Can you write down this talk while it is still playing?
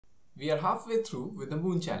We are halfway through with the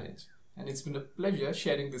Moon Challenge, and it's been a pleasure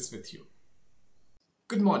sharing this with you.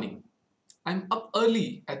 Good morning. I'm up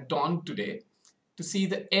early at dawn today to see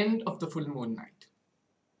the end of the full moon night.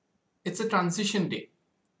 It's a transition day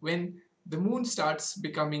when the moon starts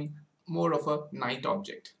becoming more of a night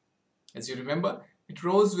object. As you remember, it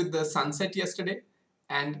rose with the sunset yesterday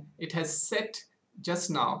and it has set just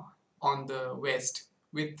now on the west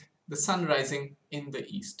with the sun rising in the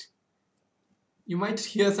east. You might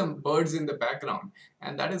hear some birds in the background,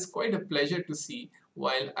 and that is quite a pleasure to see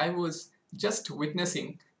while I was just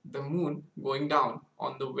witnessing the moon going down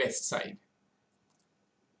on the west side.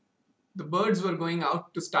 The birds were going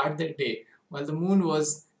out to start their day while the moon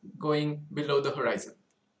was going below the horizon.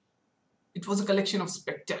 It was a collection of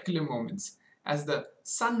spectacular moments as the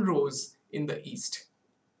sun rose in the east.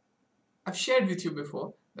 I've shared with you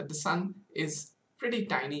before that the sun is pretty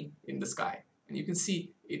tiny in the sky, and you can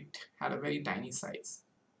see it had a very tiny size.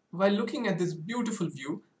 While looking at this beautiful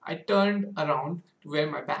view, I turned around to where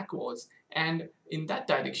my back was, and in that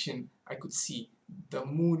direction I could see the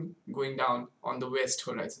moon going down on the west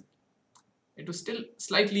horizon. It was still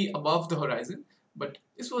slightly above the horizon, but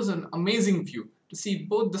this was an amazing view to see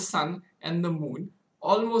both the sun and the moon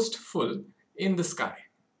almost full in the sky.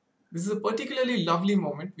 This is a particularly lovely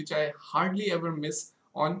moment which I hardly ever miss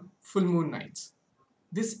on full moon nights.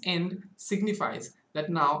 This end signifies that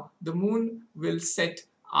now the moon will set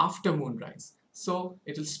after moonrise. So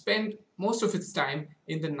it will spend most of its time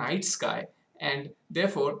in the night sky, and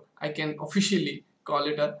therefore I can officially call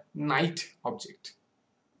it a night object.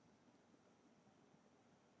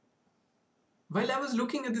 While I was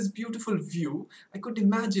looking at this beautiful view, I could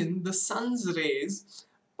imagine the sun's rays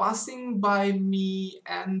passing by me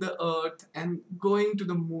and the earth and going to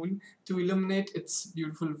the moon to illuminate its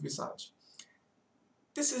beautiful visage.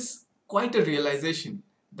 This is quite a realization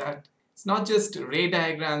that it's not just ray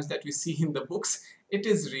diagrams that we see in the books, it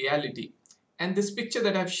is reality. And this picture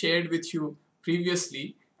that I've shared with you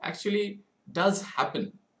previously actually does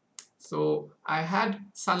happen. So I had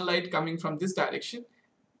sunlight coming from this direction,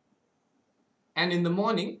 and in the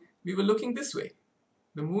morning we were looking this way.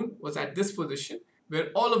 The moon was at this position where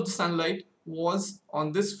all of the sunlight was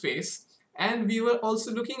on this face, and we were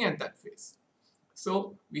also looking at that face.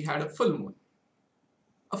 So we had a full moon.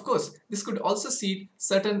 Of course, this could also seed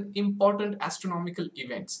certain important astronomical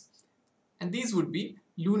events, and these would be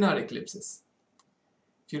lunar eclipses.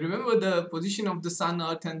 If you remember the position of the sun,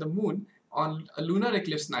 earth and the moon on a lunar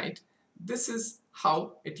eclipse night, this is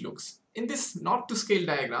how it looks. In this not to scale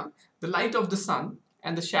diagram, the light of the sun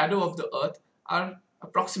and the shadow of the earth are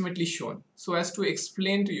approximately shown so as to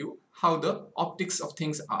explain to you how the optics of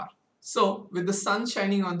things are. So with the sun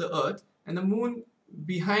shining on the earth and the moon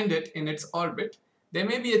behind it in its orbit, there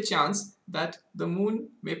may be a chance that the moon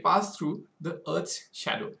may pass through the earth's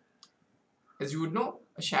shadow. As you would know,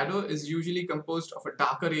 a shadow is usually composed of a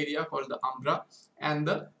darker area called the umbra and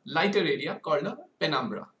the lighter area called the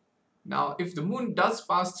penumbra. Now, if the moon does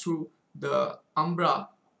pass through the umbra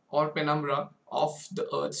or penumbra of the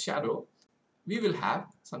earth's shadow, we will have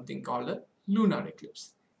something called a lunar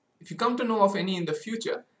eclipse. If you come to know of any in the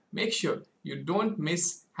future, make sure you don't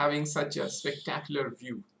miss having such a spectacular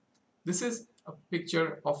view. This is a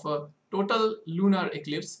picture of a total lunar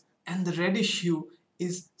eclipse, and the reddish hue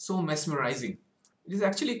is so mesmerizing. It is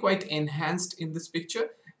actually quite enhanced in this picture,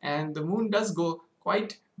 and the moon does go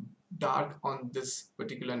quite dark on this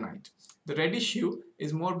particular night. The reddish hue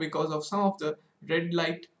is more because of some of the red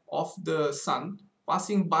light of the sun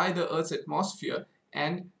passing by the Earth's atmosphere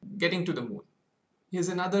and getting to the moon. Here's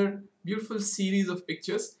another beautiful series of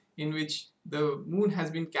pictures in which the moon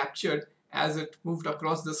has been captured as it moved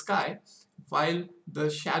across the sky, while the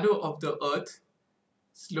shadow of the earth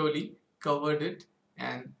slowly covered it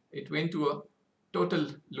and it went to a total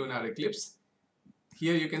lunar eclipse.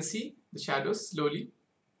 Here you can see the shadows slowly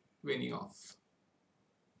waning off.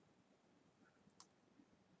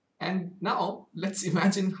 And now let's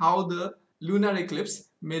imagine how the lunar eclipse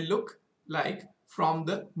may look like from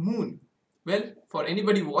the moon. Well, for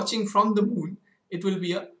anybody watching from the moon, it will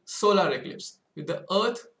be a solar eclipse with the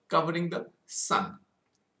earth covering the sun.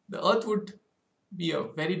 The earth would be a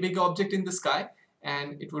very big object in the sky,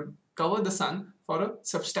 and it would cover the sun for a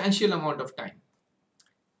substantial amount of time.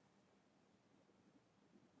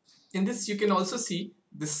 In this you can also see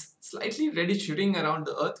this slightly reddish ring around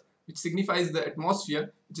the earth, which signifies the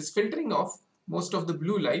atmosphere, which is filtering off most of the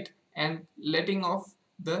blue light and letting off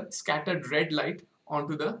the scattered red light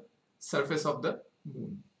onto the surface of the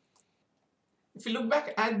moon. If you look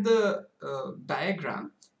back at the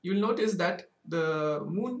diagram, you will notice that the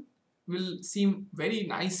moon will seem very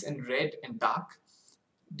nice and red and dark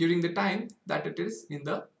during the time that it is in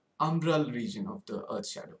the umbral region of the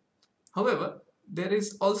Earth's shadow. However, there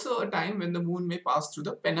is also a time when the moon may pass through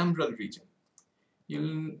the penumbral region.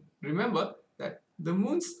 You'll remember that the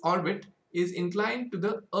moon's orbit is inclined to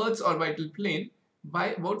the Earth's orbital plane by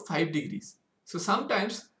about 5 degrees. So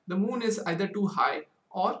sometimes the moon is either too high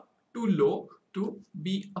or too low to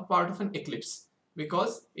be a part of an eclipse,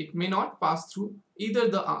 because it may not pass through either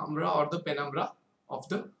the umbra or the penumbra of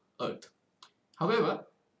the Earth. However,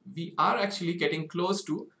 we are actually getting close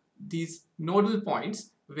to these nodal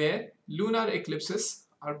points where lunar eclipses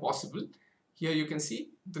are possible. Here you can see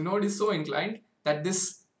the node is so inclined that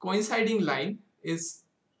this coinciding line is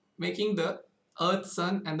making the Earth,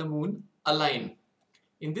 Sun and the Moon align.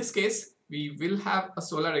 In this case, we will have a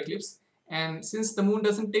solar eclipse, and since the Moon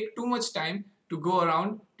doesn't take too much time to go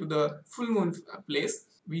around to the full moon place,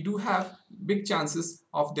 we do have big chances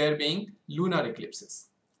of there being lunar eclipses.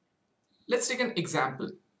 Let's take an example.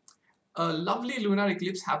 A lovely lunar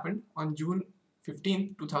eclipse happened on June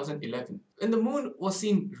 15, 2011, when the moon was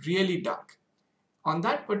seen really dark. On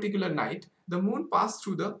that particular night, the moon passed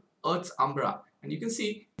through the Earth's umbra, and you can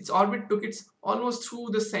see its orbit took it almost through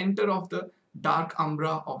the center of the dark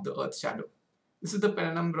umbra of the Earth's shadow. This is the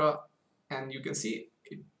penumbra, and you can see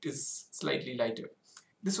it is slightly lighter.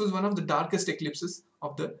 This was one of the darkest eclipses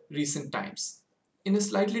of the recent times. In a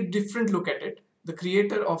slightly different look at it, the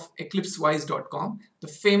creator of eclipsewise.com, the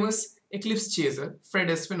famous eclipse chaser Fred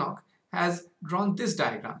Espinock, has drawn this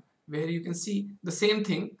diagram where you can see the same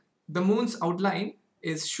thing. The moon's outline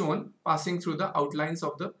is shown passing through the outlines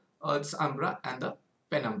of the Earth's umbra and the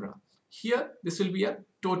penumbra. Here, this will be a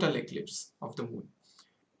total eclipse of the moon.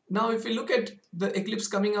 Now, if we look at the eclipse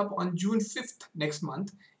coming up on June 5th next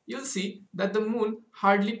month, you'll see that the moon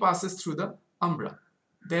hardly passes through the umbra.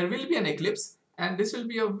 There will be an eclipse, and this will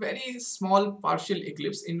be a very small partial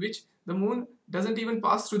eclipse in which the moon doesn't even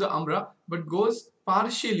pass through the umbra but goes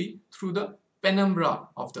partially through the penumbra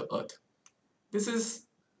of the Earth. This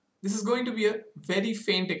is going to be a very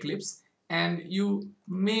faint eclipse, and you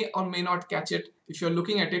may or may not catch it if you're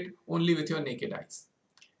looking at it only with your naked eyes.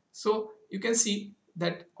 So you can see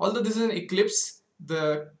that although this is an eclipse,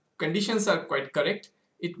 the conditions are quite correct.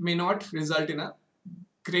 It may not result in a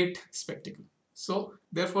great spectacle. So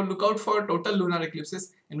therefore, look out for total lunar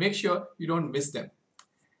eclipses and make sure you don't miss them.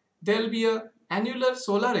 There will be an annular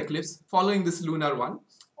solar eclipse following this lunar one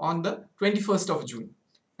on the 21st of June.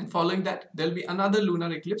 And following that, there will be another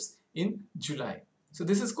lunar eclipse in July. So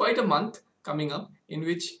this is quite a month coming up in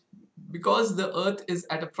which, because the Earth is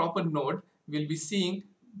at a proper node, we'll be seeing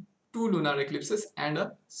 2 lunar eclipses and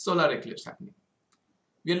a solar eclipse happening.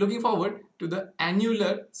 We are looking forward to the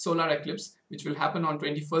annular solar eclipse, which will happen on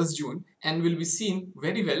 21st June and will be seen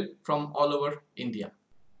very well from all over India.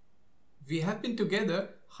 We have been together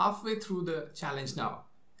halfway through the challenge now.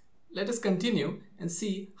 Let us continue and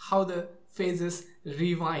see how the phases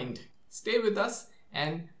rewind. Stay with us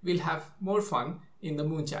and we'll have more fun in the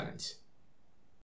moon challenge.